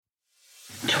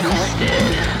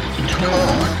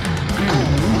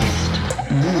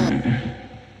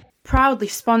Proudly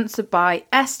sponsored by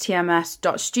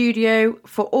stms.studio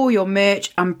for all your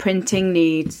merch and printing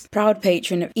needs. Proud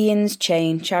patron of Ian's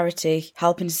Chain charity,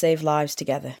 helping to save lives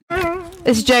together.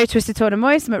 This is Joe, Twisted Torn and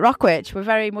Moist. I'm at Rockwich. We're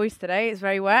very moist today. It's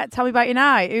very wet. Tell me about your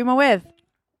night. Who am I with?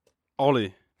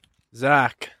 Ollie,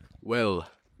 Zach, Will,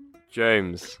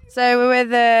 James. So we're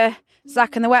with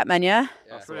Zach and the Wet Men, yeah?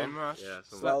 Yeah, pretty much.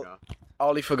 Well,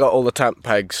 Ollie forgot all the tent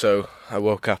pegs, so I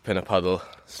woke up in a puddle.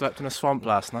 Slept in a swamp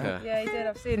last night. Yeah, you did.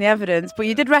 I've seen the evidence. But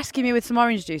you did rescue me with some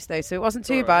orange juice, though, so it wasn't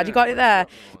too bad. You got it there.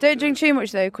 Don't drink too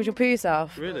much, though, because you'll poo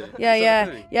yourself. Really? Yeah.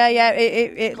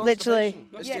 It literally...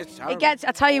 It gets...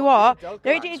 I tell you what,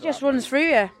 it just runs through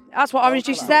you. That's what orange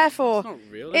juice is there for. It's not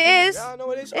real, It is. Yeah,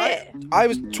 no, it is. I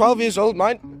was 12 years old,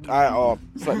 mine.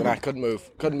 Flipping I couldn't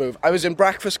move. I was in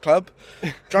Breakfast Club,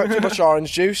 drank too much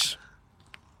orange juice.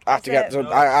 I had to get.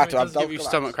 I had to have. Give you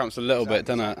stomach cramps a little bit,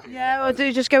 doesn't it? Yeah, well,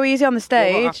 do just go easy on the What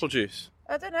stage. about apple juice?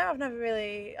 I don't know. I've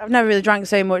never really drank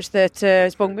so much that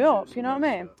it's bunged me up. You know what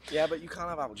I mean? Yeah, but you can't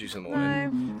have apple juice in the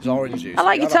morning. No. It's orange juice. I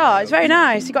like your tart. It's very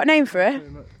nice. You got a name for it?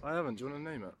 I haven't. Do you want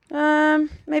to name it?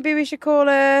 Maybe we should call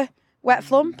her Wet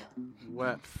Flump.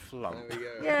 Wet flump.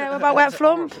 Yeah, what about Wet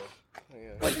Flump?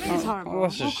 What do you mean it's horrible? Well,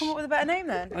 that's We'll just- come up with a better name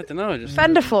then. I don't know. Just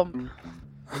Fender Flump.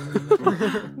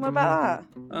 What about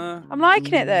that? I'm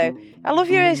liking it though. I love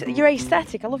your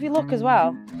aesthetic. I love your look as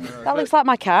well. That looks like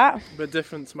my cat. A bit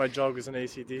different to my joggers and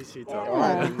AC/DC top.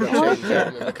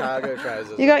 The cargo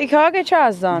trousers. You got your cargo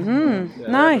trousers on.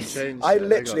 Nice. I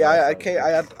literally,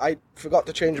 I forgot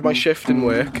to change my shift in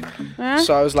work,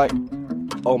 so I was like,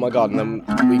 oh my god, and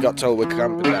then we got told we're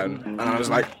camping down, and I was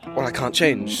like, well, I can't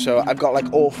change, so I've got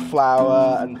like all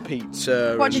flour and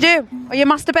pizza. What do you do? Are you a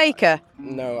master baker?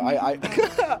 No,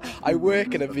 I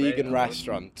work in a vegan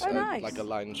restaurant, nice. like a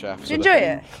line chef. Do you enjoy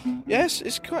it? Yes,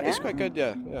 it's quite good,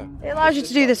 yeah. It allows you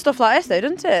to do this stuff like this though,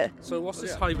 doesn't it? So what's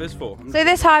this high vis for? So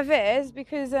this high vis,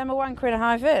 because I'm a wanker in a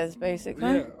high vis,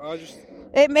 basically. Yeah, I just.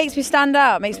 It makes me stand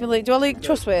out, makes me look, do I look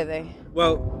trustworthy?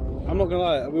 Well, I'm not gonna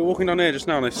lie. We were walking down here just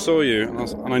now, and I saw you,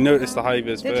 and I noticed the high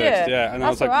vis Did first. you? Yeah, and I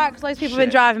That's was like, alright, because loads of people have been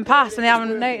driving past and they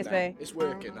haven't noticed me. It's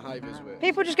working, the high vis works.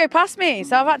 People just go past me,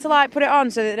 so I've had to like put it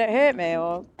on so that they don't hurt me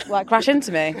or like crash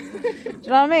into me. Do you know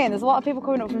what I mean? There's a lot of people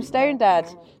coming up from Stone Dead,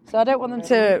 so I don't want them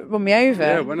to run me over.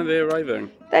 yeah, when are they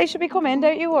arriving? They should be coming,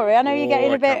 don't you worry. I know you're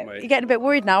getting I a bit, can't wait. you're getting a bit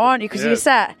worried now, aren't you? Because Yeah. you're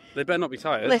set. They better not be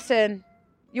tired. Listen,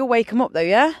 you'll wake them up though,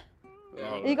 yeah?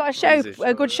 Oh, You got a show, easy.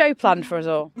 a good show planned for us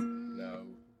all.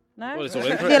 No? Well, it's all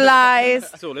Your improvised.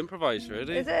 lies. It's all improvised,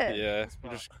 really. Is it? Yeah. We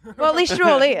just... Well, at least you're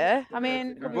all here. I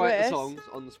mean, could be Write the worse. songs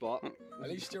on the spot. At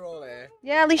least you're all here.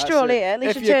 Yeah, at least you're all here. At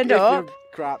least If you're turned up.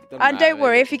 Crap, doesn't And don't matter.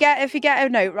 worry, if you get a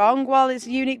note wrong, well, it's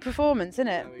a unique performance, isn't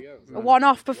it? A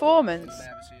one-off performance.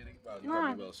 Never see it again. Well, you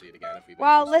probably will see it again if we do.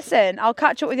 Well, listen, I'll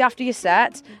catch up with you after your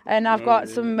set, and I've got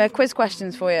some quiz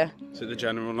questions for you. So the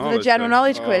general For knowledge. the general thing.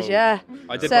 knowledge quiz, Oh. yeah.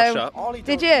 I did So- brush up. Ollie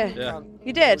Did don't- you? Yeah.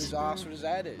 You did? His arse where his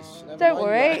head is. Never Don't mind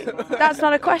worry, that. that's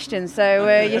not a question, so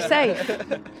you're safe.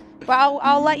 But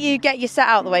I'll let you get your set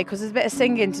out of the way because there's a bit of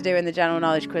singing to do in the general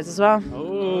knowledge quiz as well.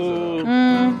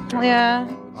 Oh. Yeah.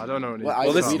 I don't know any.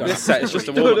 Well, this set is just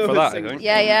a warm up for that, I think.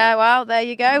 Yeah, well, there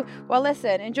you go. Well,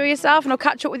 listen, enjoy yourself and I'll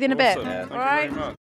catch up with you in a bit. Awesome. Thank you All right? very much.